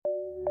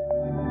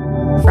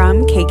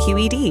from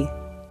KQED.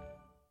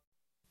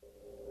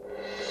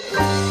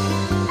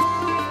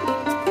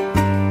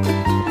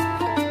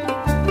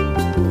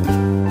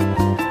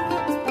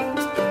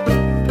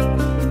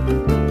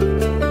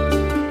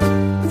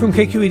 From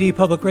KQED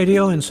Public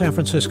Radio in San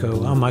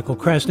Francisco, I'm Michael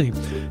Krasny.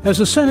 As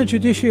the Senate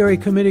Judiciary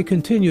Committee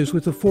continues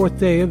with the fourth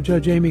day of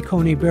Judge Amy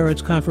Coney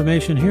Barrett's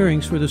confirmation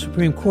hearings for the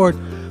Supreme Court,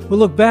 we'll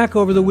look back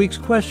over the week's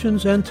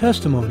questions and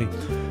testimony.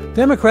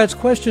 Democrats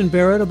questioned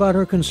Barrett about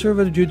her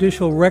conservative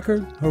judicial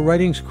record, her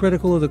writings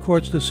critical of the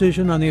court's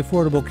decision on the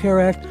Affordable Care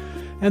Act,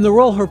 and the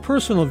role her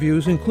personal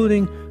views,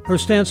 including her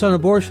stance on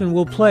abortion,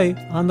 will play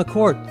on the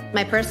court.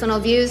 My personal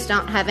views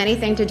don't have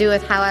anything to do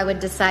with how I would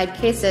decide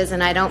cases,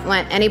 and I don't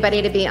want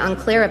anybody to be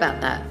unclear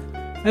about that.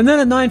 And then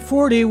at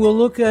 9:40, we'll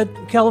look at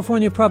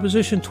California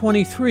Proposition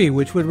 23,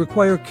 which would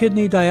require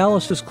kidney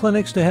dialysis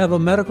clinics to have a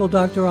medical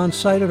doctor on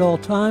site at all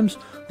times,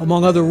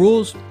 among other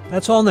rules.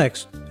 That's all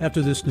next,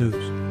 after this news.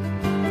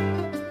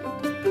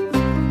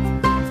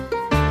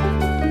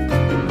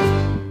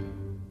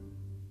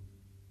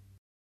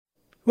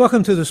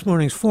 Welcome to this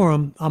morning's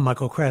forum. I'm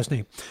Michael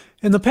Krasny.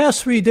 In the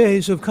past 3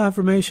 days of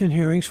confirmation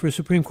hearings for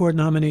Supreme Court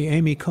nominee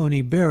Amy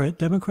Coney Barrett,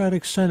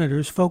 Democratic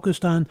senators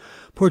focused on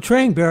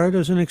portraying Barrett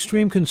as an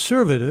extreme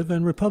conservative,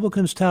 and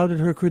Republicans touted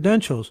her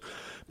credentials.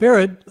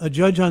 Barrett, a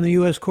judge on the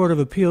U.S. Court of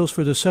Appeals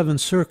for the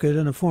Seventh Circuit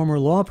and a former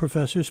law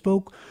professor,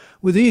 spoke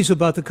with ease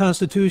about the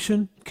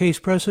Constitution, case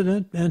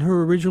precedent, and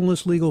her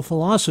originalist legal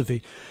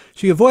philosophy.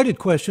 She avoided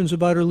questions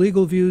about her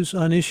legal views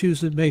on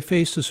issues that may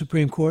face the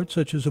Supreme Court,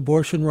 such as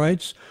abortion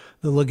rights,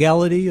 the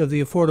legality of the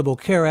Affordable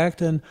Care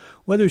Act, and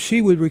whether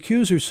she would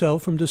recuse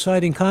herself from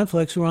deciding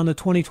conflicts around the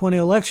 2020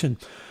 election.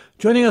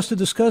 Joining us to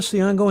discuss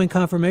the ongoing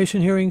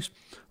confirmation hearings,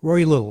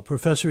 Rory Little,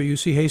 professor at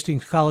UC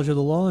Hastings College of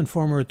the Law and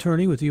former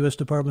attorney with the U.S.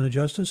 Department of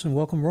Justice. And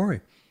welcome,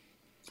 Rory.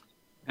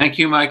 Thank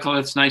you, Michael.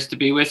 It's nice to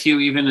be with you,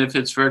 even if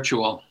it's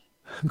virtual.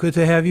 Good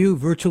to have you,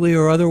 virtually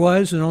or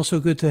otherwise, and also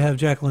good to have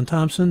Jacqueline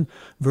Thompson,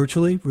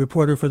 virtually,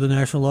 reporter for the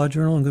National Law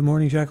Journal. And good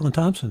morning, Jacqueline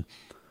Thompson.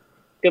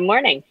 Good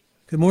morning.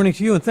 Good morning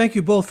to you, and thank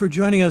you both for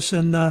joining us.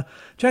 And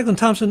Jacqueline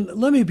Thompson,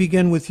 let me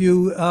begin with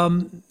you.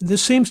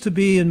 This seems to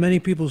be, in many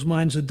people's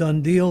minds, a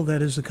done deal.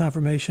 That is, the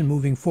confirmation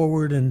moving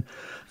forward and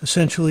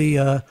essentially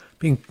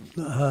being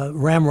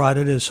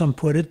ramrodded, as some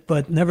put it.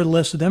 But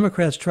nevertheless, the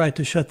Democrats tried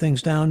to shut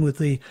things down with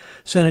the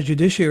Senate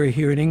Judiciary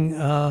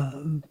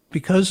hearing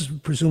because,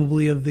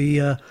 presumably, of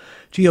the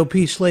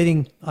GOP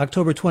slating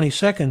October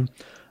 22nd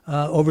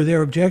over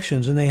their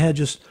objections. And they had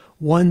just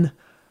one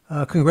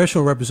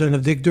congressional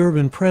representative, Dick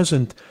Durbin,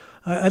 present.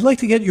 I'd like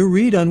to get your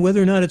read on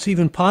whether or not it's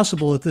even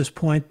possible at this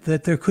point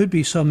that there could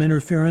be some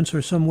interference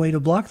or some way to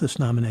block this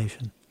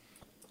nomination.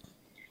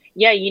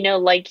 Yeah,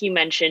 like you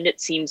mentioned,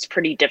 it seems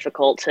pretty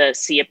difficult to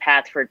see a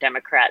path for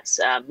Democrats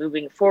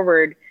moving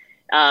forward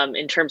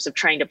in terms of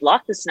trying to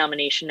block this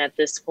nomination at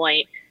this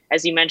point.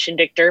 As you mentioned,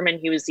 Dick Durbin,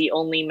 he was the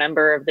only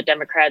member of the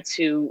Democrats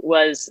who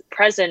was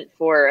present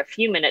for a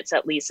few minutes,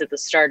 at least at the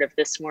start of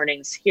this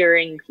morning's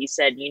hearing. He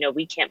said,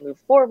 we can't move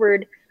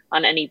forward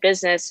on any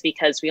business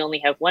because we only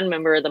have one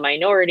member of the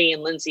minority.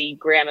 And Lindsey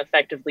Graham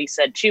effectively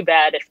said, too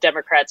bad, if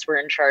Democrats were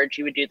in charge,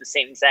 you would do the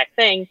same exact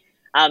thing.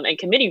 And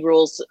committee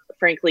rules,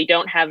 frankly,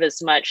 don't have as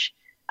much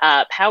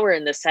power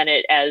in the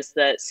Senate as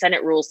the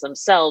Senate rules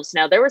themselves.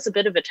 Now, there was a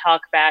bit of a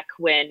talk back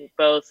when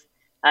both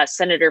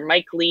Senator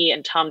Mike Lee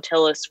and Tom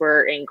Tillis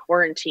were in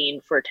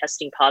quarantine for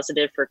testing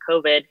positive for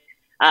COVID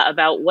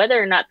about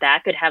whether or not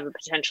that could have a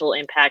potential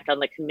impact on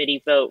the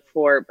committee vote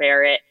for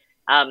Barrett.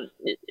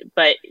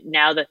 But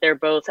now that they're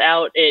both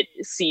out, it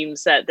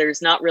seems that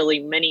there's not really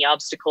many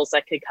obstacles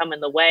that could come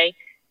in the way.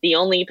 The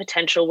only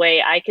potential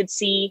way I could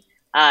see,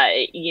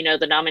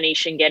 the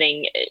nomination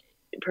getting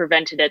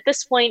prevented at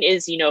this point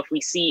is, if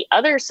we see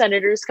other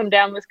senators come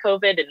down with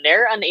COVID and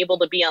they're unable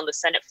to be on the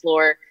Senate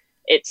floor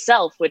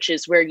itself, which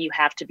is where you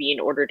have to be in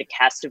order to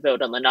cast a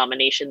vote on the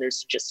nomination.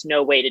 There's just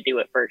no way to do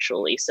it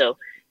virtually. So,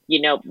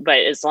 but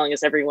as long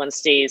as everyone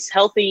stays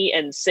healthy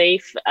and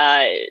safe,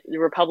 the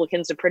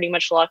Republicans have pretty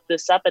much locked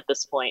this up at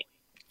this point.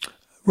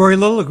 Rory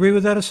Little, agree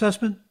with that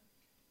assessment?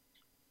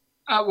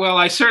 Well,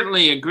 I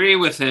certainly agree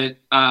with it,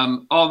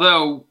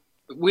 although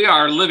we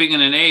are living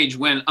in an age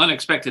when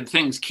unexpected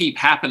things keep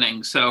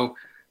happening. So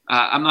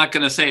I'm not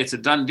going to say it's a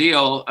done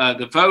deal.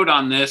 The vote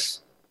on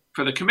this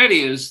for the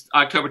committee is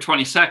October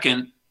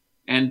 22nd,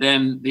 and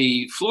then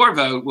the floor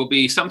vote will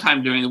be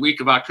sometime during the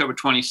week of October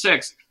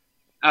 26th.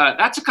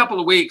 That's a couple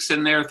of weeks,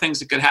 and there are things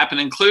that could happen,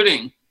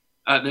 including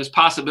this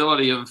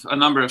possibility of a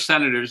number of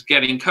senators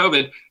getting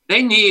COVID.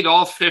 They need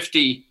all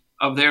 50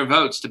 of their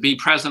votes to be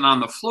present on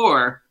the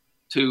floor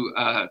to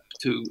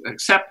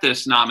accept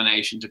this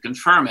nomination, to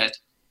confirm it.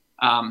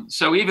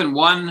 So even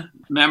one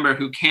member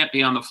who can't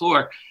be on the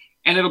floor,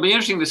 and it'll be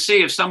interesting to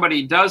see if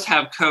somebody does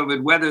have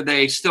COVID, whether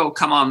they still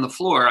come on the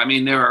floor. I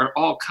mean, there are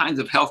all kinds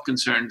of health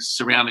concerns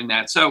surrounding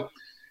that. So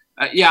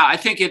I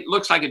think it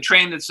looks like a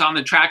train that's on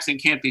the tracks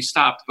and can't be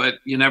stopped, but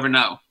you never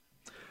know.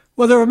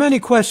 Well, there were many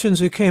questions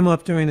that came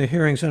up during the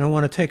hearings, and I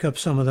want to take up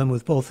some of them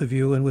with both of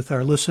you and with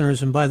our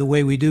listeners. And by the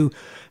way, we do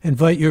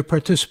invite your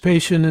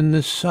participation in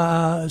this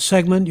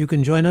segment. You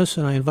can join us,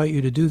 and I invite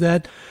you to do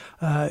that.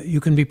 You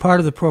can be part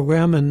of the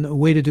program, and a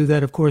way to do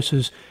that, of course,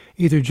 is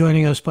either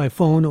joining us by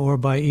phone or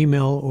by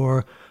email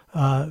or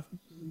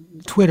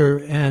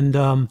Twitter.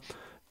 And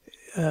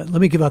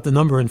let me give out the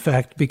number, in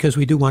fact, because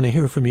we do want to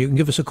hear from you. You can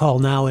give us a call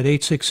now at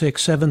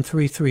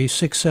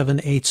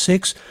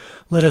 866-733-6786.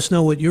 Let us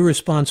know what your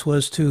response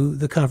was to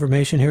the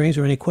confirmation hearings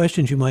or any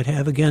questions you might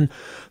have. Again,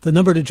 the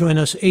number to join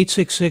us,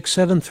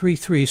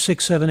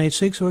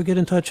 866-733-6786, or get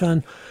in touch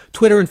on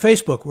Twitter and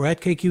Facebook. We're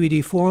at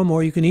KQED Forum,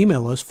 or you can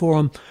email us,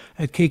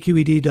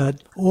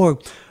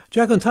 forum@kqed.org.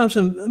 Jacqueline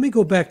Thompson, let me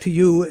go back to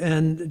you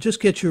and just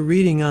get your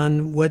reading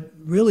on what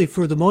really,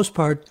 for the most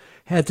part,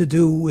 had to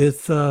do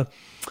with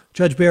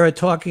Judge Barrett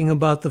talking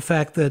about the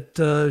fact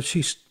that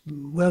she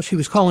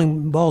was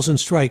calling balls and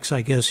strikes,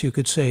 I guess you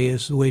could say,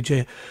 is the way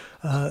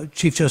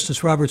Chief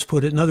Justice Roberts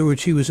put it. In other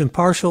words, she was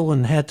impartial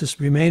and had to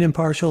remain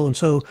impartial, and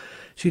so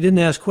she didn't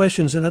ask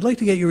questions. And I'd like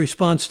to get your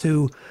response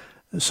to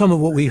some of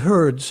what we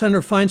heard.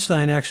 Senator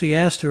Feinstein actually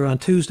asked her on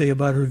Tuesday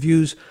about her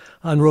views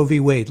on Roe v.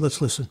 Wade.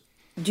 Let's listen.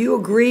 Do you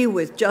agree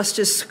with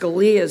Justice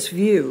Scalia's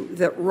view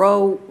that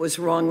Roe was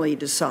wrongly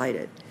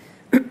decided?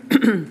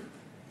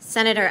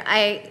 Senator,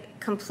 I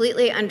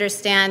completely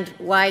understand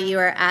why you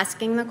are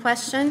asking the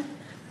question,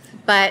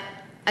 but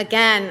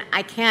again,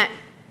 I can't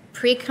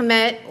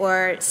pre-commit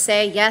or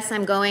say, yes,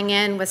 I'm going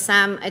in with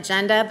some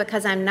agenda,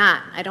 because I'm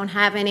not. I don't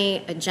have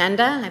any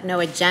agenda. I have no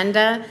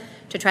agenda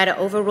to try to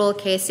overrule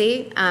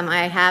Casey.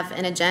 I have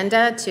an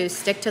agenda to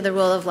stick to the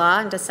rule of law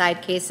and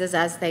decide cases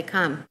as they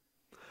come.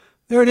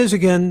 There it is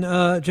again,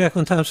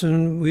 Jacqueline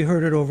Thompson. We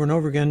heard it over and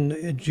over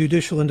again,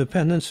 judicial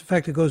independence. In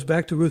fact, it goes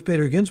back to Ruth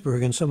Bader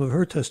Ginsburg and some of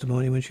her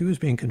testimony when she was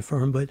being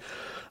confirmed. But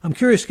I'm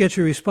curious to get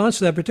your response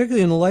to that,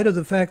 particularly in the light of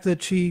the fact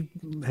that she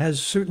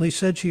has certainly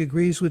said she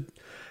agrees with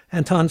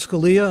Anton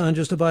Scalia on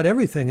just about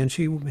everything, and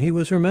he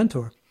was her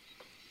mentor.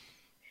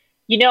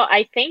 You know,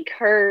 I think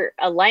her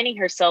aligning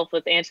herself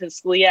with Anton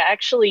Scalia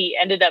actually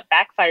ended up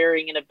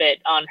backfiring in a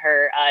bit on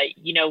her,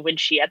 when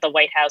she, at the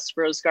White House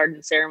Rose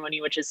Garden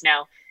ceremony, which is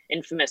now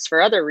infamous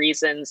for other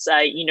reasons,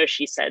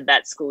 she said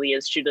that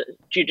Scalia's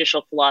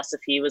judicial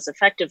philosophy was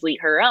effectively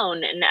her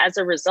own. And as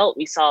a result,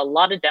 we saw a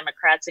lot of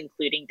Democrats,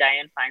 including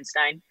Dianne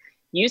Feinstein,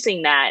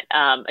 using that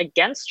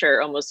against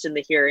her almost in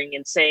the hearing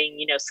and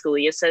saying,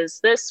 Scalia says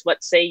this,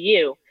 what say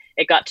you?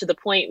 It got to the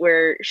point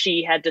where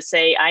she had to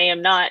say, I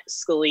am not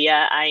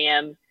Scalia.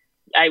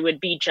 I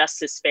would be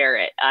Justice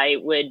Barrett. I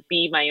would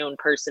be my own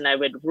person. I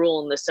would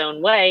rule in this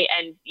own way.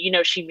 And,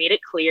 she made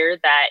it clear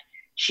that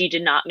she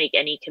did not make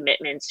any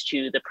commitments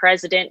to the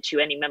president, to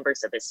any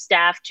members of his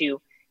staff,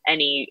 to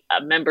any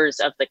members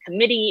of the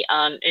committee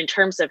in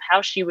terms of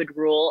how she would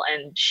rule.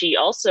 And she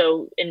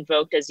also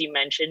invoked, as you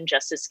mentioned,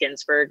 Justice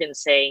Ginsburg, in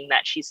saying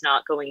that she's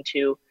not going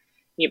to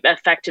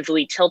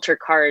effectively tilt her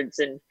cards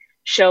and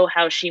show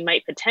how she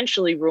might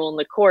potentially rule in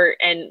the court.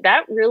 And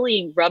that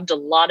really rubbed a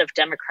lot of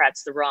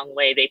Democrats the wrong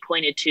way. They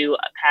pointed to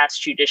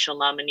past judicial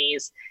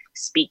nominees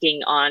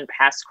speaking on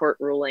past court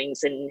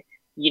rulings and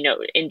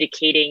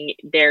indicating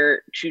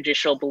their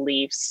judicial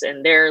beliefs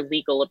and their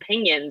legal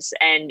opinions.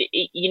 And,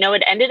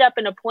 it ended up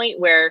in a point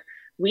where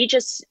we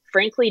just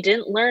frankly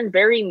didn't learn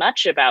very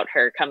much about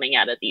her coming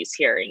out of these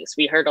hearings.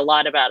 We heard a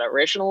lot about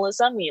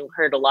originalism. We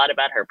heard a lot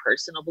about her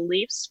personal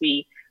beliefs.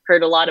 We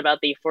heard a lot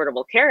about the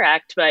Affordable Care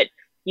Act, but,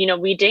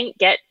 we didn't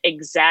get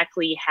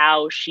exactly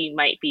how she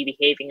might be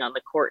behaving on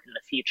the court in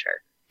the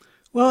future.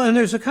 Well, and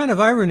there's a kind of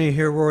irony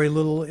here, Rory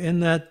Little,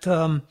 in that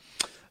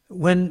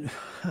when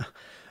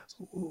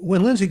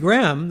Lindsey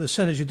Graham, the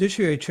Senate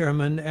Judiciary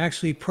Chairman,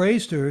 actually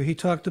praised her, he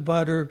talked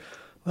about her.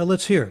 Well,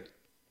 let's hear.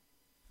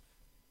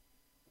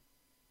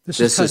 This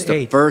is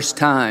the first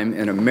time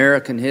in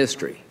American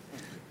history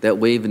that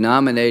we've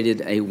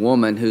nominated a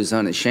woman who's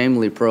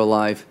unashamedly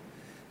pro-life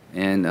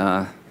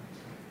and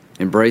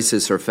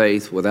embraces her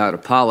faith without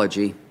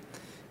apology,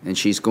 and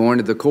she's going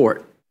to the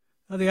court.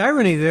 Now, the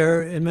irony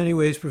there, in many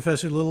ways,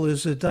 Professor Little,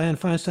 is that Dianne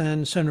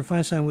Feinstein, Senator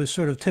Feinstein, was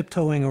sort of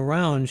tiptoeing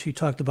around. She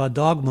talked about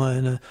dogma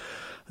in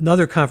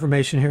another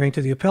confirmation hearing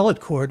to the appellate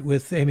court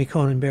with Amy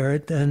Coney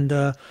Barrett, and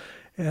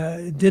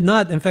did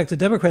not, in fact, the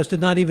Democrats did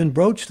not even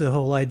broach the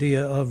whole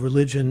idea of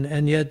religion,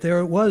 and yet there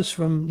it was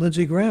from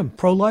Lindsey Graham,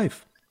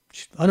 pro-life,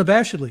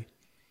 unabashedly.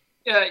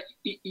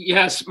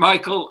 Yes,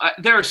 Michael,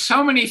 there are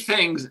so many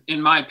things,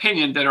 in my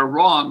opinion, that are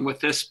wrong with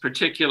this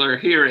particular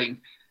hearing.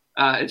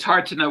 It's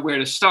hard to know where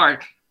to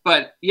start.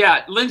 But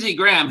yeah, Lindsey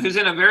Graham, who's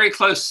in a very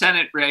close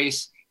Senate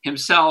race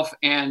himself,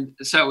 and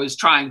so is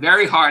trying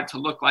very hard to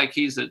look like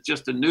he's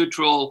just a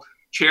neutral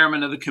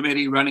chairman of the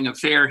committee running a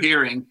fair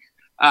hearing,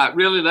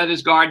 really let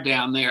his guard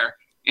down there.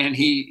 And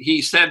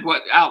he said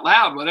out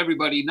loud what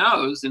everybody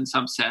knows in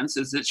some sense,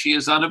 is that she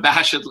is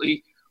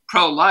unabashedly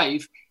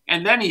pro-life.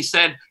 And then he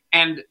said,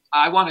 and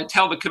I want to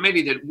tell the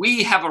committee that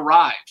we have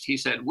arrived. He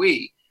said,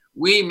 we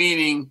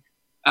meaning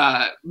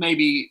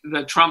maybe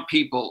the Trump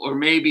people, or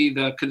maybe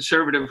the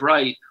conservative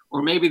right,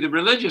 or maybe the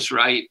religious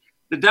right.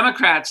 the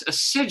Democrats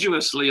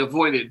assiduously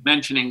avoided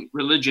mentioning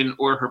religion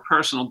or her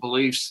personal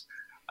beliefs.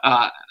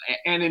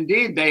 And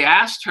indeed, they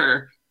asked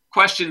her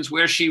questions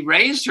where she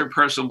raised her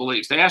personal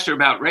beliefs. They asked her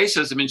about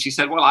racism, and she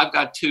said, well, I've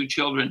got 2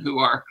 children who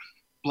are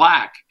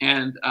Black,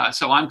 and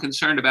so I'm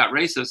concerned about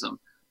racism.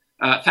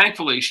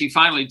 Thankfully, she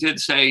finally did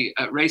say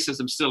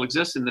racism still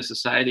exists in this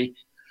society.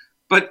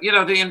 But,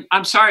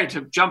 I'm sorry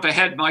to jump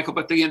ahead, Michael,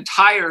 but the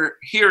entire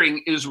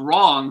hearing is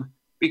wrong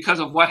because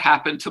of what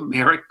happened to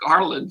Merrick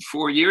Garland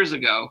 4 years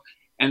ago.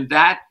 And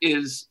that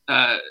is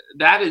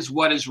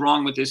what is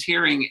wrong with this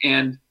hearing.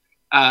 And,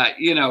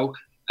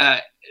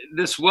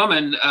 this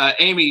woman,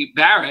 Amy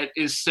Barrett,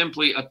 is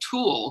simply a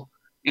tool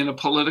in a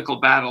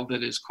political battle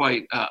that is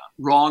quite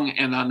wrong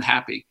and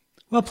unhappy.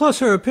 Well, plus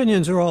her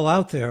opinions are all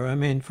out there. I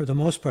mean, for the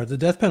most part, the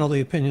death penalty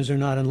opinions are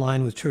not in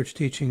line with church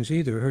teachings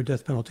either, her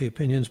death penalty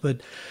opinions. But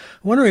I'm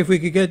wondering if we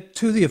could get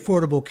to the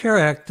Affordable Care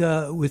Act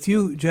with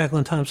you,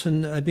 Jacqueline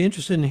Thompson. I'd be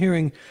interested in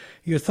hearing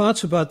your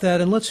thoughts about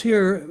that. And let's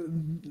hear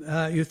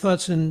your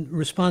thoughts in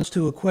response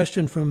to a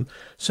question from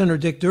Senator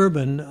Dick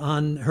Durbin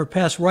on her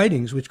past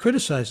writings, which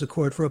criticized the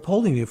court for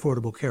upholding the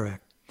Affordable Care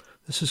Act.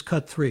 This is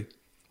cut 3.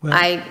 Well,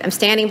 I am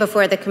standing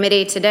before the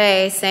committee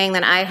today saying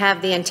that I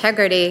have the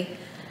integrity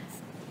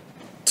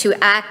to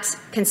act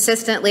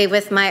consistently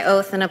with my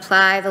oath and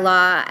apply the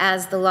law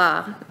as the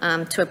law,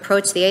 to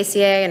approach the ACA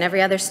and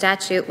every other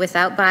statute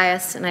without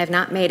bias, and I have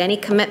not made any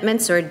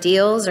commitments or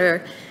deals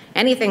or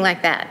anything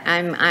like that.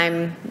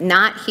 I'm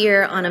not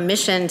here on a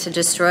mission to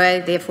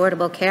destroy the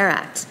Affordable Care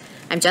Act.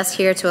 I'm just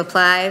here to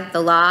apply the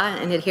law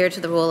and adhere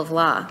to the rule of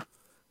law.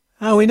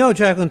 We know,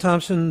 Jacqueline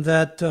Thompson,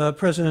 that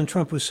President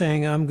Trump was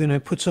saying, I'm going to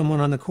put someone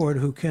on the court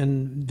who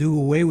can do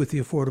away with the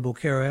Affordable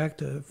Care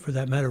Act, for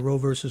that matter, Roe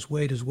versus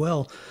Wade as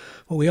well.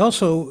 But we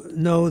also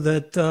know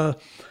that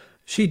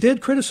she did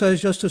criticize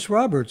Justice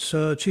Roberts,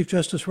 Chief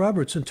Justice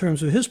Roberts, in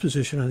terms of his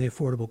position on the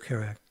Affordable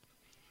Care Act.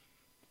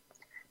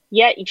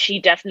 Yeah,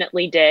 she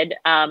definitely did.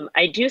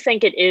 I do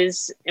think it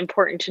is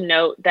important to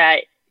note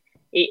that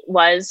it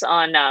was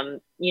on,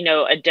 a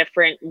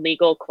different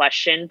legal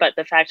question. But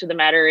the fact of the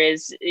matter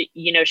is,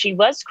 she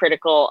was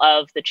critical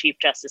of the Chief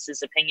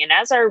Justice's opinion,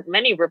 as are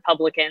many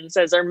Republicans,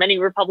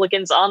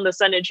 on the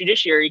Senate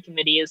Judiciary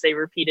Committee, as they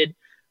repeated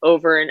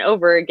over and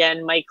over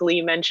again. Mike Lee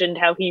mentioned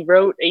how he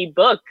wrote a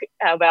book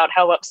about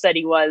how upset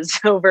he was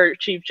over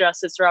Chief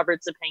Justice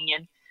Roberts'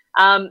 opinion.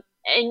 And,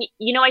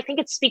 I think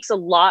it speaks a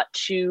lot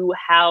to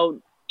how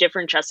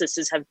different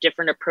justices have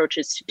different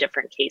approaches to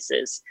different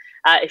cases.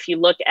 If you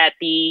look at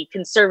the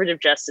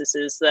conservative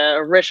justices, the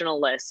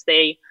originalists,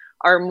 they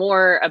are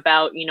more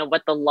about,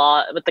 what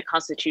the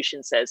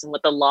Constitution says and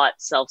what the law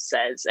itself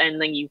says. And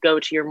then you go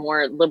to your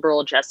more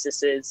liberal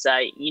justices,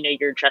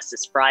 your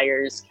Justice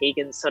Breyers,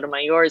 Kagan,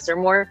 Sotomayor's, they're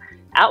more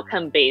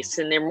outcome based,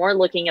 and they're more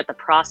looking at the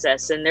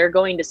process, and they're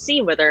going to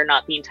see whether or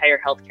not the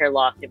entire healthcare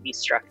law can be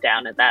struck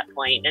down at that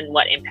point and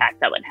what impact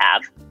that would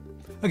have.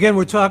 Again,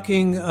 we're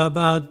talking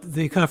about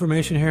the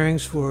confirmation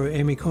hearings for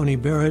Amy Coney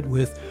Barrett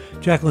with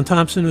Jacqueline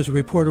Thompson, who's a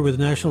reporter with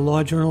the National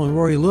Law Journal, and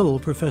Rory Little,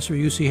 professor at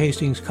UC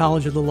Hastings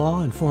College of the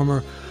Law and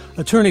former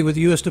attorney with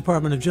the U.S.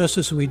 Department of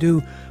Justice. And we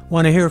do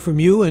want to hear from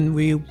you, and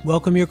we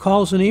welcome your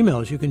calls and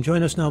emails. You can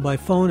join us now by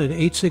phone at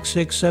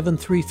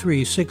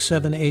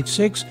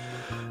 866-733-6786.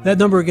 That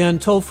number again,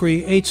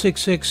 toll-free,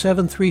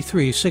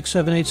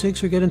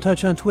 866-733-6786, or get in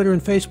touch on Twitter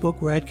and Facebook.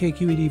 We're at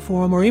KQED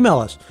Forum, or email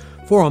us,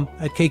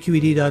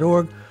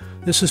 forum@kqed.org.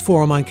 This is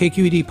Forum on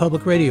KQED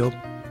Public Radio.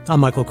 I'm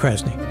Michael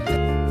Krasny.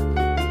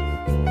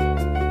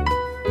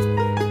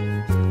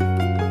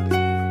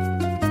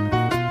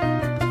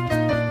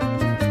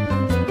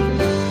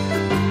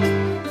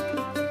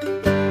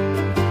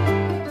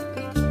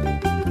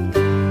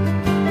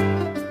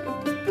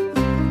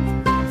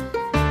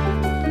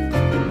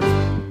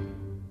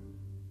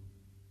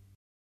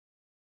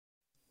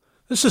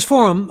 This is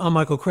Forum. I'm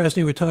Michael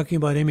Krasny. We're talking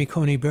about Amy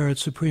Coney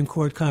Barrett's Supreme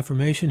Court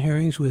confirmation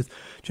hearings with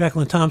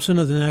Jacqueline Thompson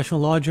of the National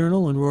Law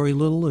Journal and Rory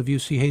Little of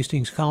UC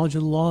Hastings College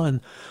of the Law.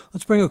 And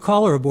let's bring a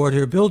caller aboard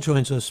here. Bill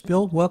joins us.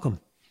 Bill, welcome.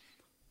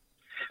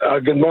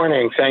 Good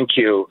morning. Thank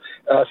you.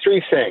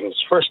 3 things.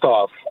 First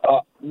off,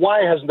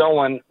 why has no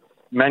one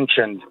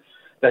mentioned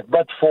that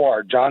but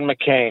for John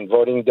McCain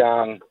voting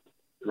down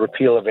the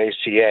repeal of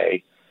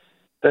ACA,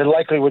 there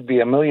likely would be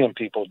 1 million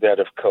people dead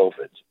of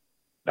COVID?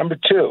 Number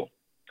 2,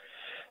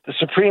 the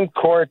Supreme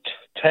Court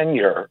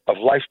tenure of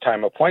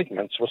lifetime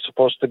appointments was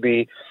supposed to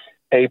be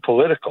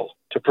apolitical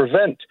to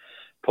prevent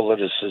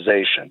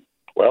politicization.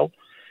 Well,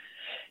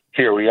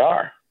 here we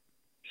are.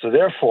 So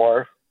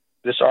therefore,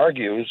 this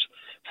argues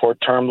for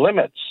term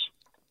limits.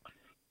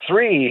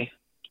 3,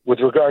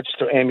 with regards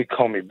to Amy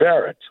Coney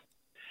Barrett,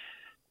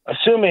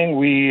 assuming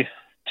we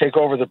take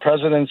over the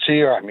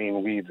presidency,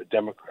 we, the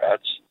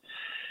Democrats,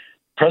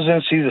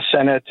 presidency, the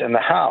Senate, and the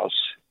House,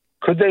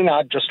 could they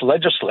not just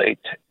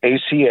legislate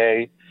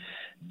ACA,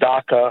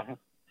 DACA,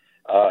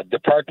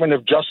 Department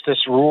of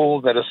Justice rule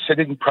that a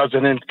sitting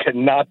president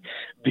cannot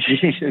be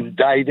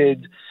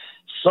indicted,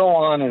 so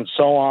on and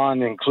so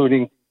on,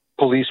 including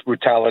police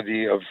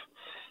brutality of,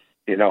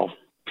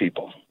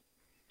 people.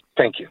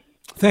 Thank you.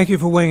 Thank you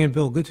for weighing in,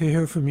 Bill. Good to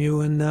hear from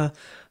you. And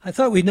I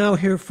thought we'd now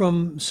hear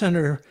from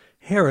Senator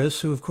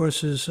Harris, who, of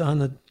course, is on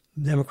the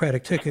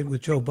Democratic ticket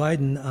with Joe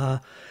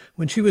Biden.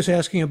 When she was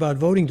asking about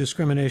voting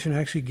discrimination,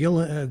 actually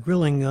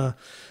grilling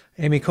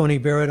Amy Coney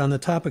Barrett on the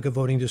topic of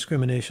voting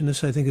discrimination.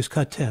 This, I think, is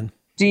cut 10.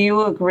 Do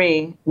you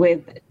agree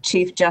with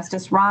Chief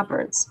Justice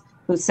Roberts,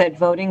 who said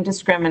voting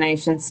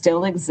discrimination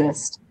still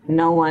exists?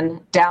 No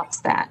one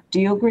doubts that.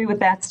 Do you agree with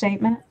that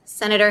statement?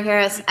 Senator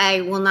Harris,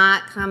 I will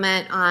not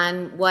comment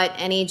on what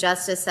any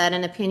justice said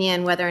in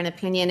opinion, whether an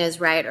opinion is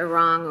right or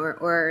wrong,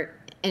 or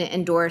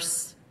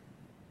endorse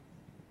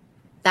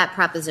that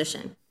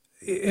proposition.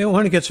 I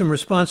want to get some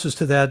responses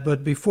to that,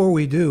 but before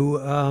we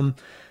do,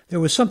 there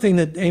was something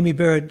that Amy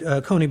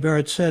Coney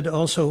Barrett said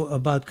also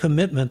about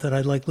commitment that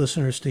I'd like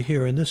listeners to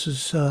hear, and this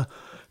is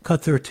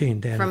cut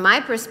 13, Danny. From my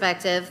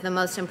perspective, the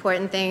most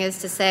important thing is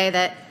to say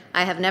that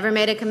I have never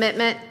made a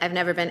commitment, I've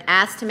never been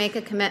asked to make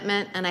a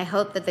commitment, and I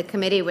hope that the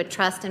committee would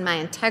trust in my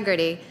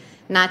integrity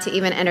not to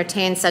even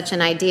entertain such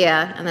an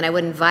idea, and that I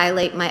wouldn't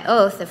violate my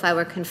oath if I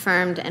were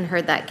confirmed and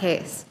heard that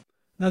case.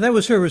 Now, that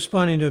was her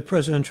responding to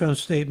President Trump's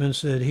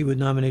statements that he would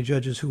nominate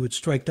judges who would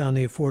strike down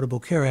the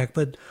Affordable Care Act.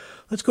 But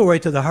let's go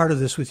right to the heart of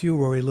this with you,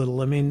 Rory Little.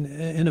 I mean,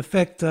 in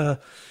effect, I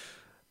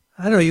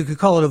don't know, you could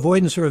call it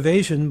avoidance or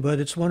evasion, but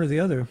it's one or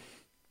the other.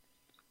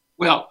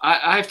 Well,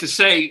 I have to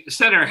say,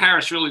 Senator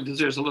Harris really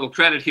deserves a little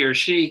credit here.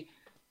 She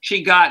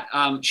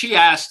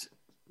asked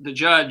the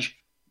judge,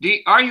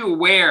 are you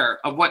aware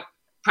of what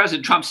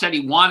President Trump said he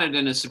wanted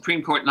in a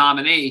Supreme Court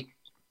nominee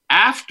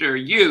after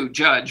you,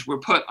 Judge, were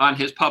put on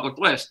his public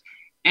list?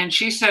 And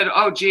she said,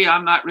 oh, gee,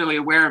 I'm not really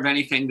aware of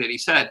anything that he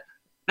said.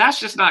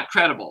 That's just not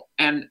credible.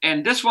 And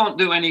this won't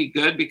do any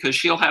good because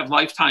she'll have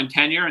lifetime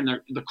tenure,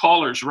 and the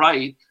caller's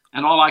right.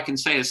 And all I can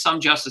say is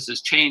some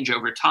justices change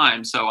over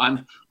time. So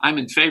I'm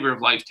in favor of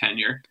life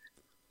tenure.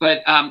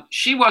 But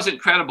she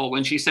wasn't credible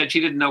when she said she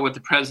didn't know what the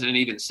president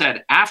even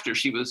said after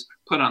she was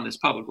put on this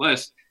public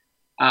list.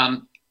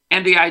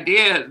 And the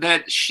idea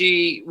that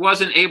she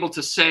wasn't able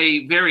to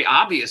say very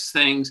obvious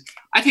things,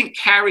 I think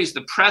carries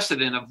the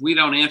precedent of we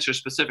don't answer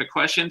specific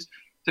questions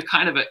to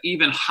kind of an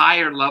even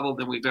higher level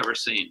than we've ever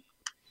seen.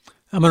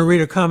 I'm going to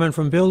read a comment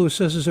from Bill, who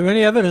says, is there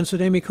any evidence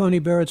that Amy Coney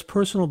Barrett's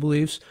personal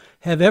beliefs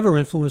have ever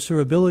influenced her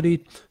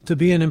ability to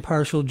be an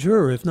impartial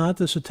juror? If not,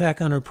 this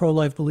attack on her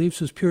pro-life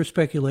beliefs is pure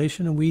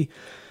speculation, and we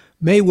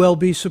may well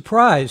be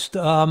surprised.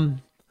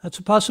 That's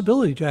a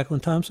possibility, Jacqueline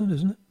Thompson,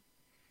 isn't it?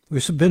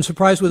 We've been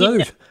surprised with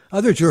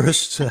other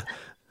jurists.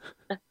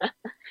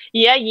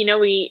 Yeah,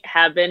 we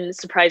have been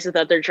surprised with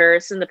other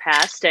jurists in the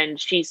past.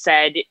 And she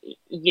said,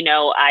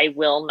 I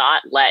will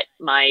not let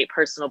my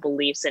personal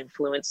beliefs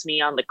influence me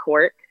on the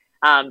court.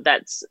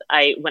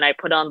 When I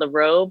put on the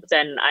robe,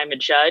 then I'm a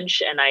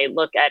judge and I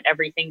look at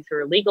everything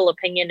through a legal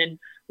opinion. And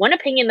one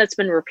opinion that's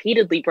been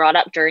repeatedly brought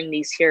up during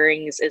these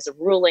hearings is a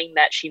ruling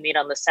that she made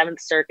on the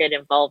Seventh Circuit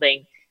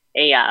involving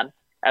a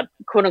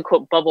quote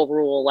unquote bubble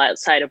rule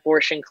outside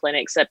abortion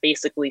clinics that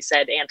basically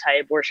said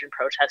anti-abortion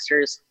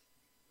protesters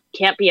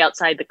can't be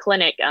outside the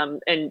clinic.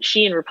 And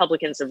she and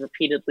Republicans have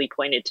repeatedly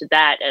pointed to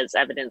that as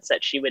evidence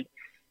that she would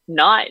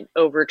not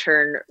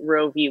overturn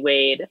Roe v.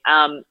 Wade.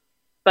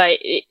 But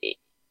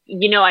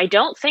I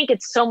don't think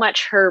it's so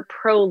much her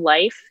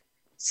pro-life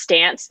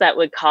stance that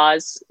would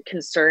cause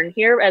concern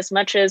here as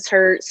much as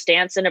her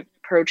stance in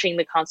approaching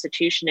the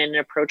Constitution and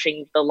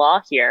approaching the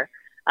law here.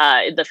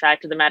 The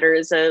fact of the matter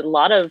is a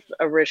lot of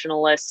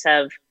originalists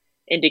have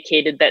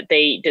indicated that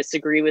they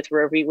disagree with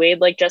Roe v.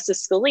 Wade, like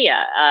Justice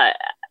Scalia,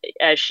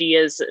 as she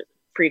has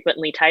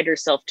frequently tied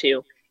herself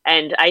to.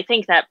 And I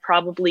think that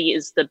probably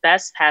is the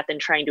best path in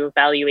trying to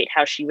evaluate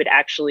how she would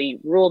actually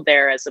rule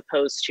there, as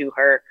opposed to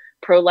her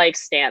pro-life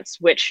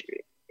stance, which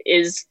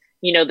is,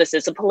 this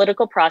is a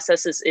political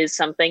process. This is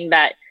something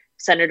that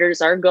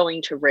senators are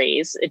going to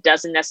raise. It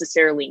doesn't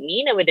necessarily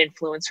mean it would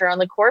influence her on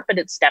the court, but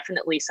it's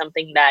definitely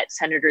something that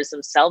senators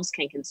themselves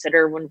can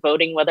consider when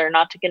voting whether or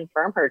not to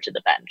confirm her to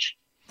the bench.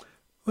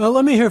 Well,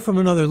 let me hear from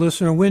another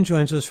listener. Wynn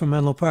joins us from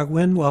Menlo Park.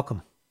 Wynn,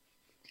 welcome.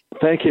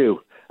 Thank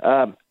you.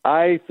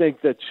 I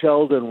think that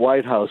Sheldon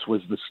Whitehouse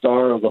was the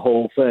star of the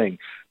whole thing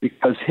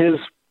because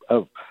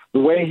the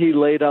way he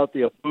laid out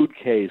the Abood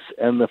case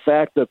and the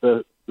fact that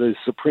the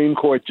Supreme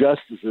Court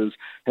justices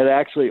had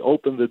actually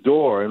opened the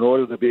door in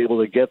order to be able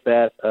to get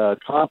that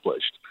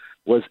accomplished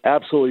was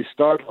absolutely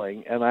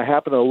startling. And I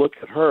happened to look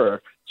at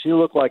her. She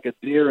looked like a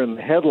deer in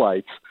the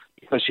headlights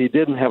because she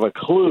didn't have a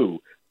clue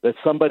that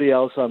somebody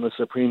else on the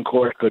Supreme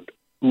Court could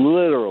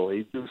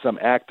literally do some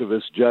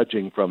activist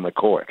judging from the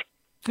court.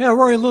 Yeah,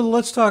 Rory Little,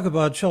 let's talk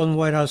about Sheldon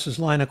Whitehouse's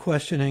line of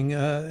questioning.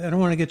 I don't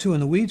want to get too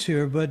in the weeds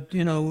here, but,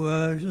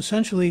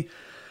 essentially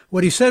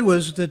what he said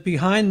was that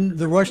behind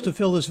the rush to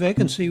fill this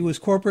vacancy was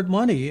corporate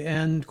money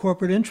and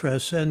corporate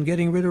interests and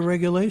getting rid of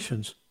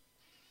regulations.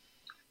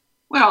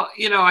 Well,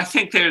 I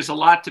think there's a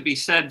lot to be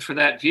said for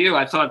that view.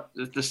 I thought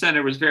that the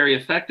Senate was very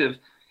effective.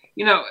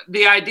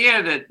 The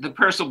idea that the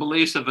personal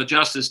beliefs of a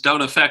justice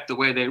don't affect the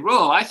way they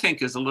rule, I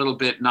think is a little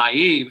bit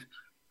naive.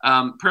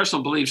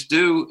 Personal beliefs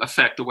do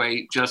affect the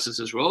way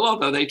justices rule,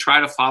 although they try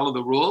to follow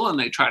the rule and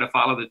they try to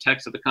follow the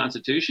text of the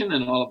Constitution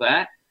and all of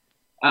that.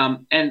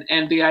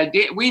 And the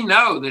idea, we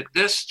know that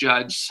this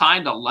judge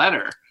signed a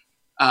letter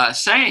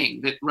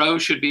saying that Roe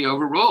should be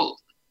overruled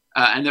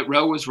and that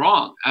Roe was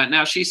wrong.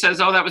 Now she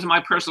says, oh, that was my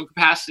personal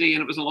capacity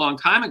and it was a long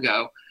time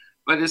ago,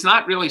 but it's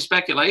not really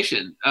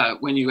speculation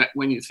when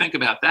you think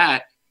about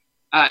that.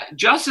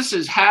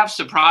 Justices have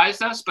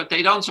surprised us, but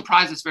they don't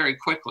surprise us very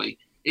quickly.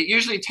 It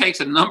usually takes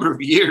a number of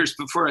years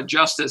before a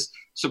justice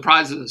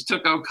surprises us. It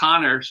took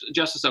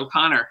Justice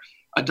O'Connor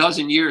a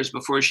dozen years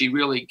before she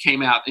really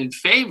came out in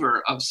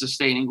favor of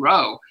sustaining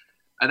Roe.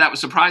 That was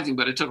surprising,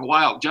 but it took a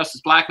while.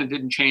 Justice Blackmun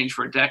didn't change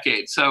for a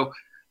decade. So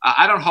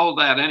I don't hold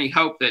out any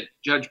hope that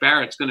Judge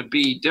Barrett's going to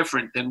be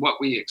different than what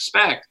we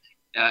expect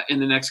in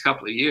the next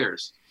couple of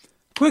years.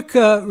 Quick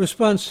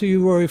response to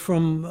you, Rory,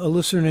 from a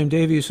listener named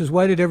Davey, who says,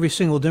 why did every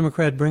single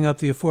Democrat bring up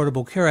the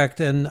Affordable Care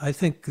Act? And I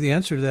think the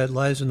answer to that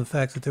lies in the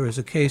fact that there is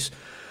a case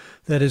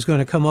that is going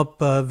to come up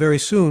very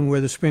soon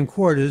where the Supreme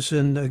Court is.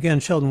 And again,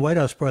 Sheldon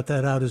Whitehouse brought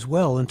that out as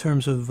well in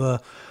terms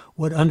of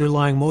what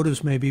underlying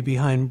motives may be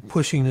behind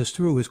pushing this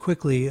through as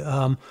quickly.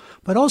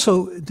 But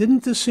also,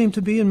 didn't this seem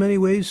to be in many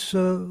ways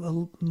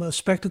a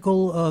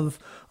spectacle of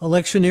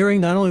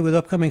electioneering, not only with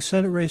upcoming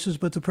Senate races,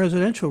 but the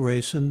presidential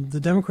race? And the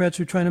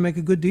Democrats are trying to make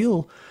a good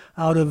deal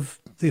out of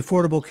the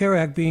Affordable Care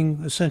Act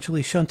being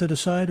essentially shunted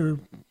aside or,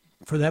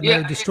 for that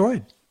matter,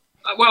 destroyed.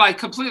 Well, I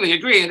completely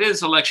agree. It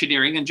is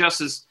electioneering. And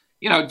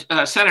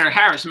Senator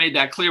Harris made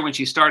that clear when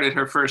she started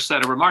her first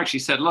set of remarks. She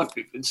said, look,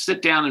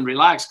 sit down and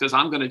relax because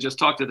I'm going to just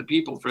talk to the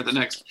people for the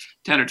next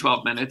 10 or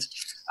 12 minutes.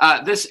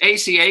 This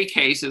ACA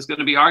case is going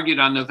to be argued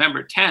on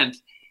November 10th.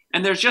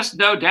 And there's just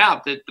no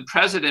doubt that the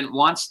president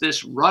wants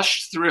this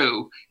rushed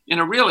through in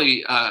a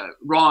really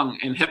wrong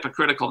and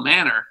hypocritical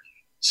manner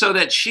so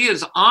that she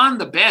is on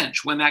the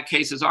bench when that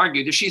case is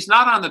argued. If she's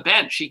not on the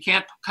bench, she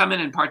can't come in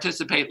and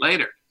participate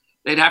later.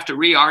 They'd have to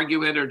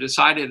re-argue it or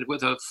decide it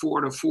with a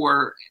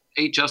 4-4,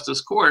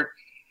 8-justice court.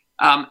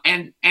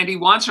 And he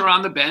wants her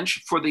on the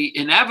bench for the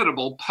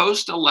inevitable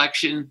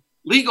post-election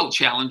legal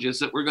challenges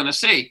that we're going to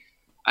see.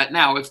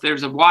 Now, if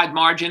there's a wide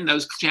margin,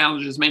 those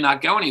challenges may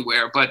not go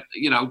anywhere. But,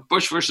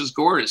 Bush versus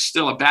Gore is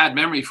still a bad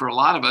memory for a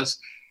lot of us.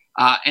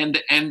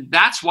 And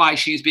that's why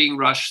she's being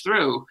rushed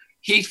through.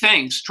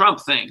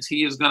 Trump thinks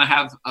he is going to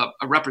have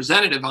a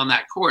representative on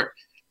that court.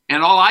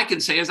 And all I can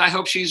say is I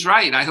hope she's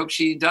right. I hope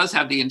she does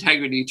have the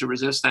integrity to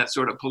resist that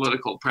sort of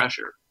political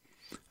pressure.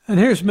 And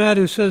here's Matt,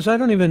 who says, I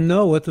don't even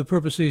know what the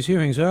purpose of these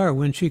hearings are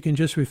when she can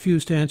just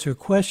refuse to answer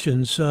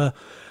questions. I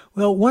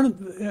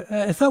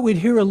thought we'd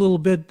hear a little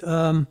bit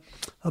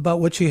about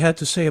what she had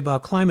to say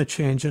about climate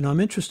change. And I'm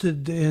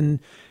interested in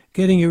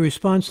getting your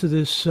response to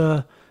this,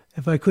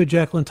 if I could,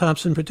 Jacqueline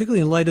Thompson,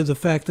 particularly in light of the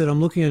fact that I'm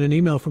looking at an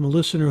email from a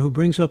listener who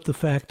brings up the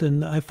fact,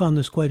 and I found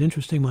this quite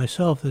interesting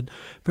myself, that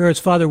Barrett's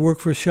father worked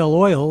for Shell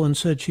Oil and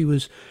said she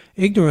was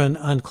ignorant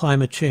on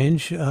climate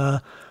change.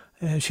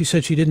 She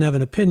said she didn't have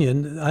an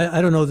opinion. I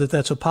don't know that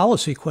that's a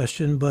policy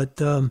question, but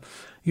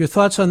your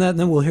thoughts on that, and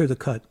then we'll hear the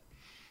cut.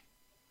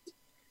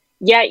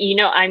 Yeah,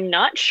 I'm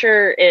not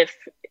sure if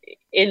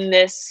in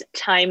this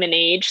time and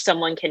age,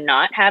 someone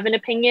cannot have an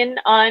opinion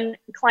on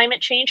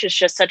climate change. It's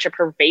just such a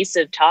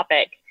pervasive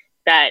topic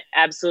that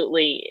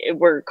absolutely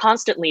we're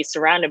constantly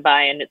surrounded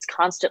by, and it's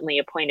constantly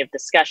a point of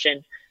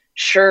discussion.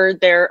 Sure,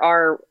 there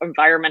are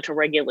environmental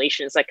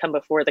regulations that come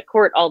before the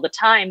court all the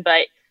time,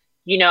 but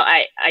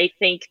I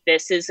think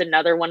this is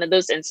another one of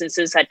those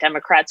instances that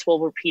Democrats will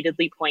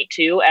repeatedly point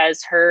to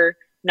as her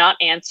not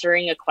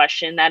answering a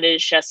question that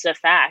is just a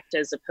fact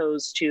as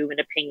opposed to an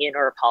opinion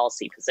or a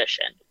policy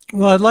position.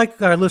 Well, I'd like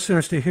our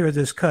listeners to hear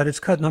this cut. It's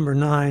cut number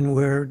 9,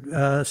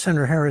 where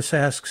Senator Harris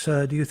asks,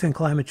 do you think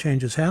climate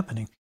change is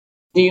happening?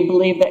 Do you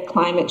believe that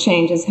climate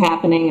change is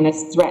happening and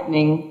is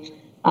threatening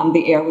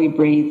the air we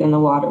breathe and the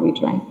water we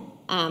drink?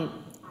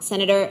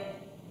 Senator,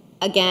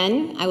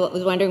 again, I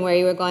was wondering where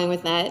you were going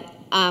with that.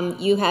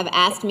 You have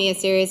asked me a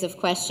series of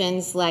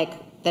questions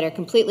that are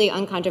completely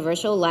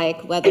uncontroversial, like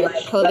whether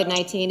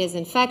COVID-19 is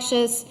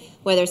infectious,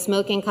 whether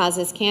smoking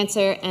causes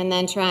cancer, and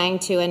then trying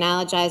to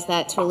analogize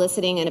that to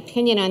eliciting an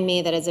opinion on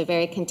me that is a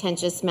very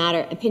contentious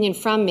matter, opinion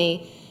from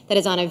me that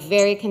is on a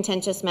very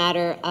contentious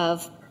matter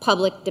of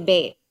public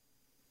debate.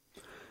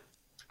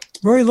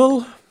 Rory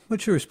Little,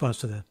 what's your response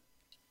to that?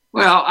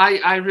 Well,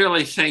 I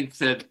really think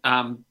that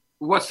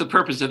what's the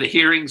purpose of the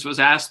hearings was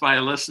asked by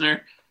a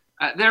listener.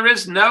 There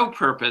is no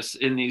purpose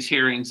in these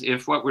hearings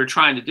if what we're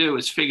trying to do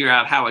is figure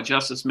out how a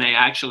justice may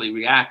actually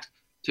react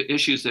to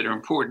issues that are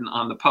important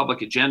on the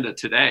public agenda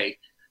today.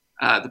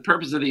 The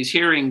purpose of these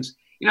hearings,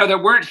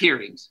 there weren't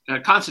hearings.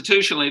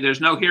 Constitutionally,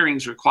 there's no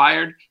hearings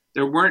required.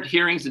 There weren't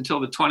hearings until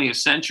the 20th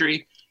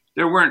century.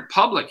 There weren't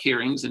public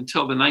hearings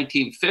until the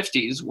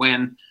 1950s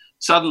when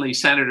suddenly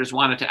senators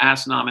wanted to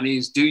ask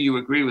nominees, do you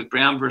agree with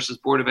Brown versus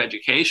Board of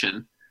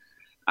Education?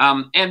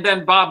 And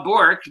then Bob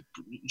Bork,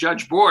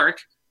 Judge Bork,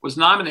 was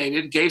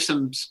nominated, gave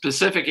some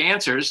specific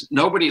answers.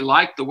 Nobody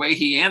liked the way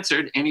he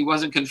answered, and he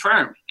wasn't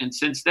confirmed. And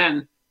since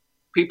then,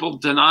 people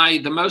deny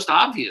the most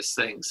obvious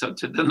things. So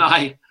to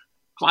deny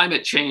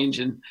climate change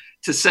and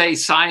to say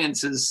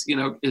science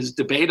is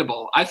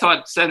debatable. I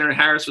thought Senator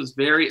Harris was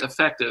very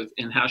effective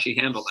in how she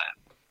handled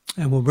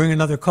that. And we'll bring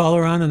another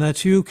caller on, and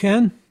that's you,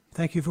 Ken.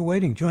 Thank you for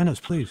waiting. Join us,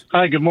 please.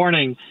 Hi, good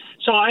morning.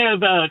 So I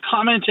have a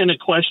comment and a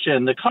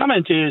question. The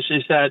comment is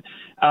that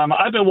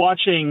I've been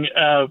watching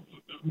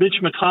Mitch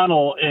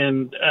McConnell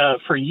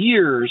for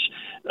years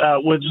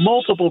with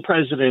multiple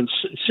presidents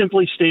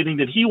simply stating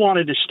that he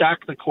wanted to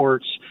stack the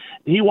courts.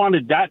 He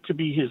wanted that to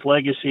be his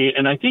legacy.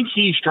 And I think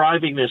he's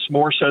driving this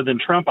more so than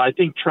Trump. I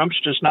think Trump's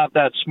just not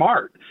that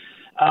smart.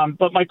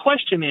 But my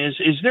question is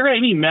there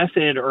any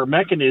method or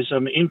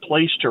mechanism in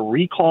place to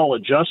recall a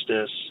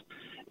justice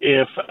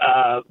if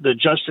the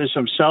justice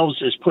themselves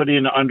is put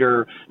in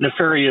under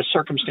nefarious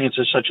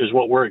circumstances such as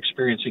what we're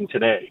experiencing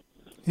today?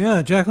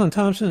 Yeah, Jacqueline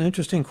Thompson,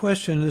 interesting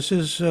question. This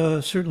is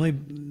certainly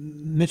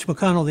Mitch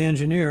McConnell, the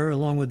engineer,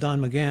 along with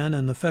Don McGahn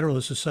and the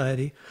Federalist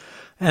Society,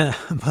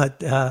 but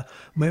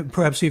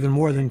perhaps even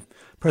more than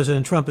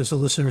President Trump, as the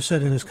listener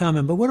said in his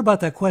comment. But what about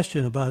that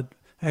question about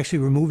actually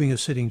removing a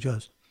sitting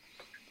judge?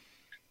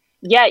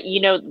 Yeah,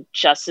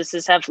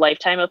 justices have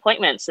lifetime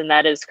appointments, and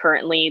that is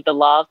currently the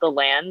law of the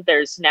land.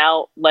 There's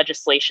now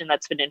legislation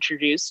that's been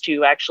introduced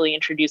to actually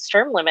introduce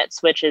term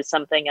limits, which is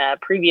something a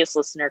previous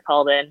listener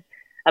called in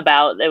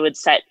about. It would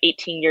set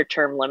 18-year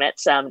term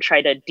limits,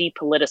 try to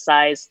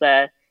depoliticize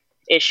the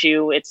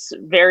issue. It's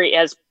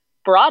as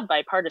broad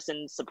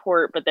bipartisan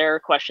support, but there are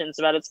questions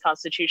about its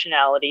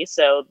constitutionality.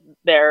 So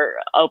there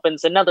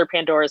opens another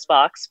Pandora's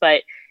box.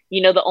 But,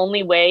 the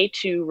only way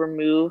to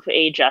remove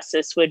a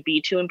justice would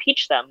be to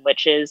impeach them,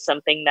 which is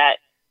something that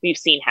we've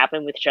seen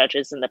happen with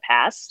judges in the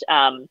past.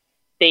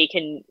 They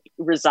can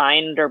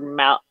resign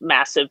under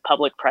massive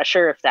public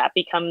pressure if that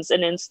becomes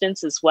an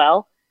instance as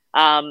well.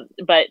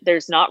 But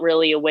there's not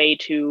really a way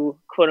to,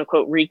 quote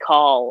unquote,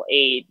 recall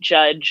a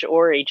judge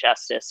or a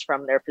justice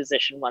from their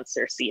position once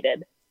they're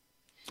seated.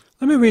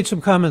 Let me read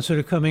some comments that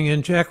are coming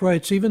in. Jack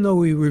writes, even though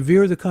we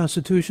revere the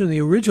Constitution, the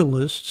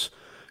originalists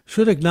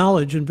should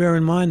acknowledge and bear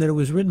in mind that it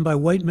was written by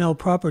white male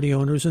property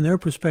owners, and their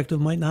perspective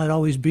might not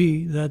always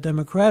be that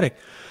democratic.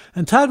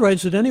 And Todd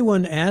writes, did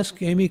anyone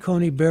ask Amy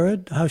Coney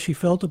Barrett how she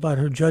felt about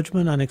her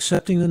judgment on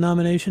accepting the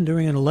nomination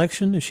during an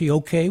election? Is she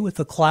okay with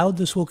the cloud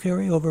this will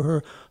carry over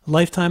her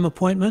lifetime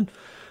appointment?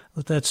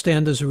 Let that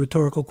stand as a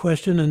rhetorical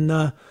question. And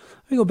let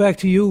me go back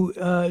to you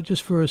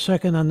just for a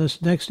second on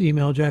this next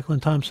email,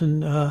 Jacqueline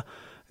Thompson.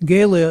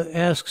 Gayla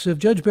asks, if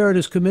Judge Barrett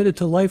is committed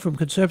to life from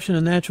conception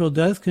and natural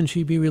death, can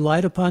she be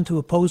relied upon to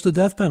oppose the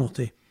death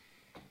penalty?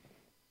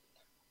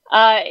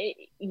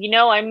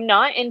 I'm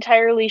not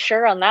entirely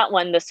sure on that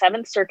one. The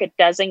Seventh Circuit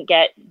doesn't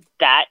get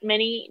that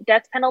many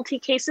death penalty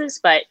cases,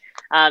 but,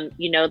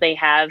 they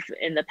have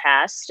in the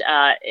past.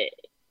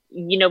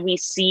 We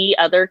see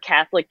other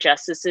Catholic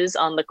justices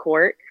on the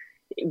court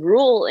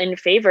rule in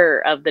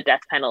favor of the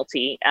death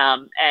penalty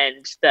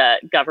and the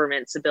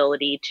government's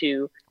ability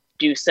to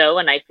do so.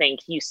 And I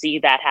think you see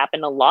that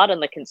happen a lot in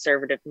the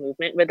conservative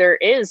movement, where there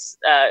is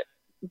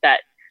that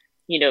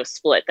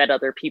split that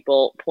other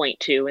people point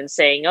to and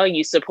saying, oh,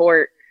 you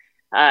support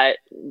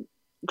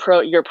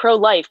you're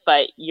pro-life,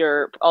 but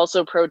you're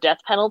also pro-death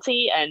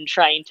penalty, and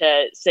trying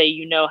to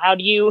say, how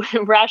do you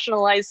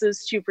rationalize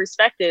those two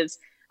perspectives?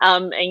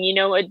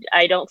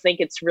 I don't think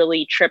it's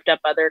really tripped up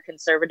other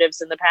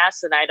conservatives in the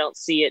past, and I don't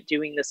see it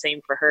doing the same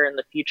for her in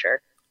the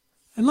future.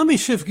 And let me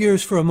shift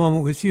gears for a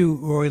moment with you,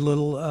 Rory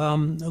Little.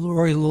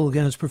 Rory Little,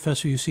 again, is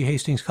professor at UC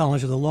Hastings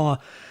College of the Law.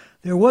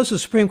 There was a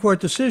Supreme Court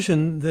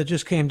decision that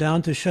just came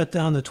down to shut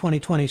down the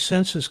 2020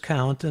 census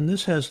count, and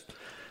this has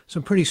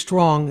some pretty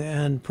strong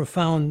and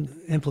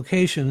profound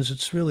implications.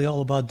 It's really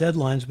all about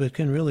deadlines, but it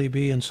can really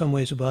be in some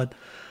ways about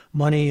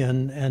money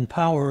and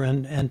power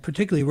and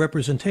particularly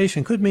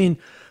representation. Could mean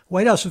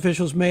White House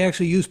officials may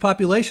actually use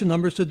population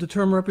numbers to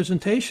determine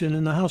representation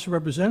in the House of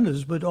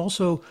Representatives, but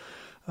also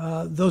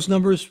those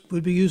numbers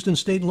would be used in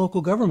state and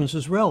local governments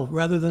as well,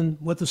 rather than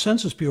what the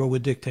Census Bureau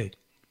would dictate.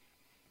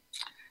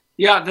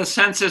 Yeah, the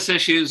census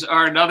issues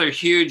are another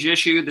huge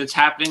issue that's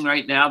happening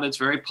right now that's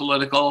very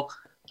political.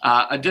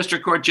 A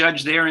district court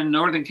judge there in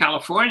Northern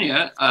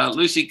California,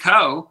 Lucy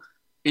Coe,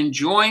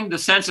 enjoined the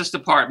Census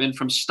Department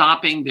from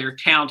stopping their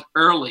count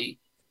early.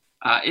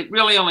 It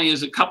really only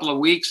is a couple of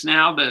weeks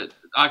now.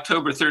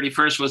 October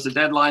 31st was the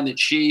deadline that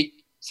she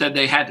said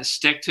they had to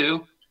stick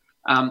to.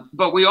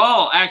 But we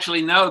all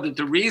actually know that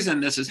the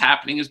reason this is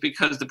happening is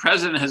because the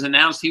president has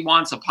announced he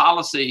wants a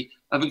policy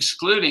of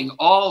excluding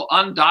all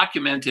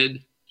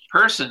undocumented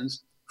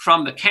persons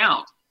from the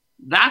count.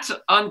 That's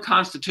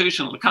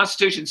unconstitutional. The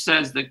Constitution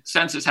says the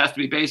census has to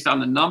be based on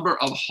the number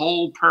of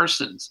whole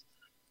persons.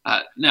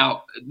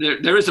 Now,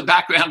 there is a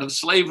background of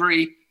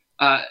slavery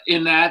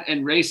in that,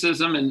 and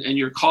racism, and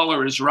your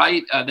caller is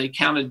right. They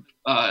counted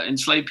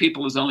enslaved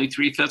people as only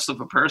 3/5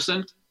 of a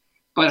person,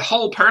 but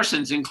whole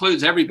persons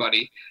includes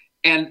everybody.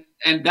 And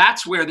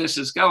that's where this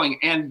is going.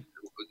 And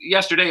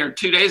yesterday or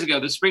 2 days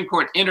ago, the Supreme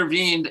Court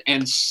intervened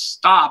and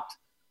stopped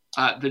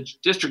the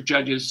district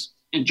judge's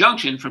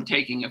injunction from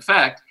taking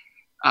effect.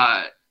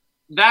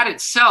 that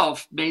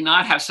itself may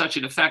not have such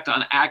an effect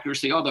on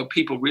accuracy, although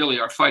people really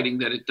are fighting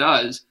that it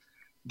does.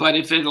 But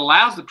if it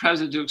allows the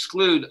president to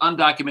exclude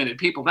undocumented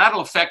people,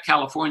 that'll affect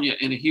California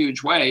in a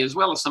huge way, as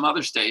well as some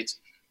other states,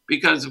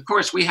 because, of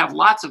course, we have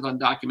lots of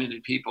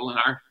undocumented people in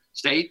our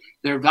state.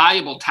 They're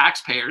valuable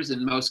taxpayers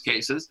in most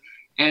cases,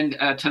 and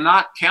to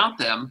not count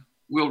them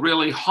will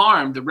really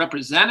harm the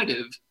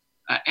representative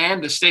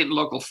and the state and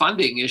local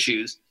funding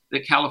issues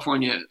that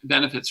California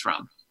benefits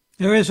from.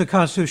 There is a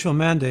constitutional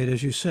mandate,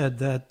 as you said,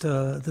 that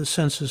the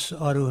census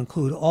ought to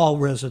include all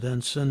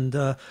residents. And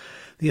the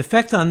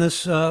effect on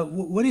this,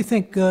 what do you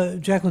think,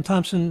 Jacqueline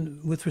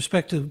Thompson, with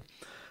respect to,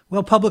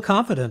 well, public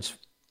confidence?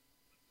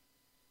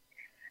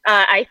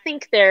 I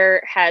think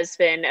there has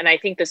been, and I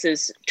think this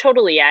is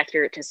totally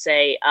accurate to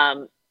say,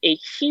 a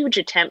huge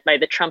attempt by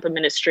the Trump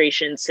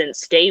administration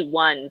since day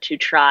one to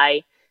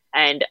try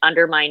and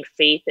undermine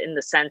faith in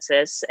the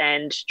census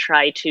and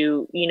try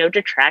to,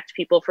 detract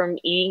people from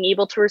being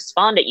able to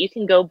respond. You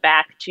can go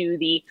back to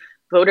the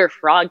Voter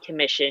Fraud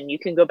Commission. You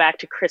can go back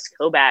to Chris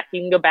Kobach.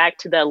 You can go back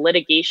to the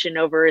litigation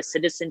over a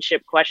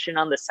citizenship question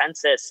on the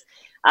census.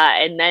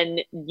 And then,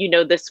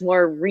 this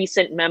more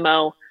recent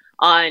memo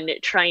on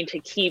trying to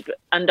keep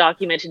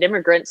undocumented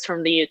immigrants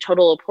from the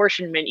total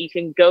apportionment. You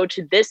can go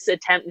to this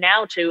attempt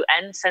now to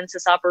end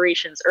census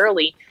operations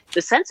early.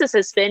 The census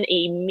has been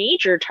a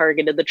major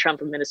target of the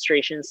Trump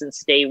administration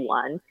since day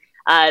one.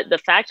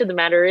 The fact of the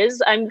matter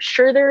is, I'm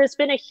sure there has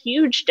been a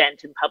huge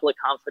dent in public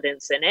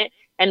confidence in it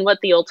and what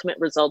the ultimate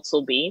results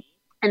will be,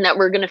 and that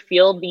we're going to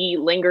feel the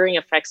lingering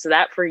effects of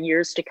that for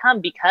years to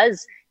come,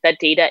 because that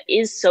data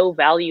is so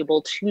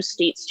valuable to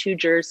states, to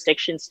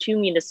jurisdictions, to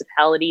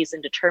municipalities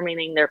in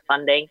determining their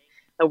funding.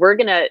 We're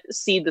going to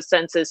see the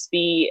census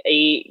be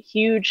a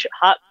huge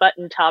hot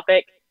button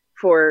topic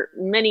for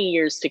many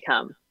years to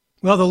come.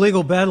 Well, the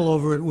legal battle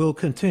over it will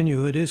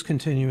continue. It is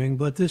continuing,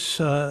 but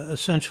this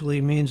essentially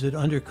means it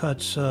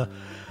undercuts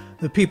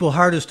the people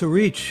hardest to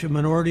reach,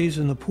 minorities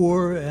and the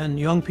poor and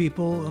young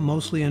people,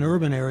 mostly in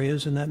urban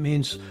areas, and that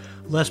means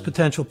less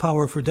potential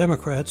power for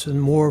Democrats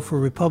and more for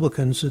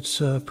Republicans.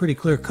 It's pretty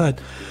clear cut.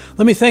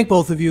 Let me thank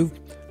both of you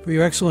for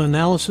your excellent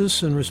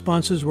analysis and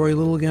responses. Rory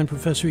Little, again,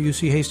 professor at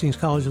UC Hastings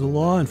College of the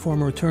Law and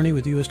former attorney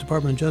with the U.S.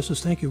 Department of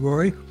Justice. Thank you,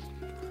 Rory.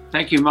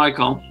 Thank you,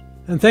 Michael.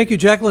 And thank you,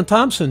 Jacqueline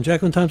Thompson.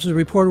 Jacqueline Thompson is a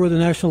reporter with the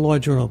National Law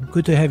Journal.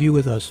 Good to have you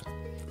with us.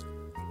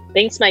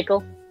 Thanks,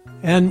 Michael.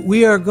 And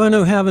we are going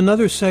to have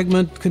another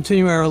segment,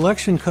 continue our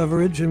election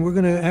coverage, and we're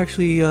going to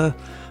actually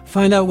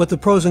find out what the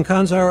pros and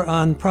cons are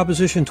on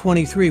Proposition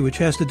 23, which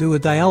has to do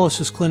with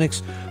dialysis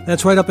clinics.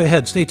 That's right up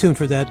ahead. Stay tuned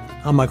for that.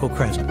 I'm Michael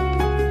Krasny.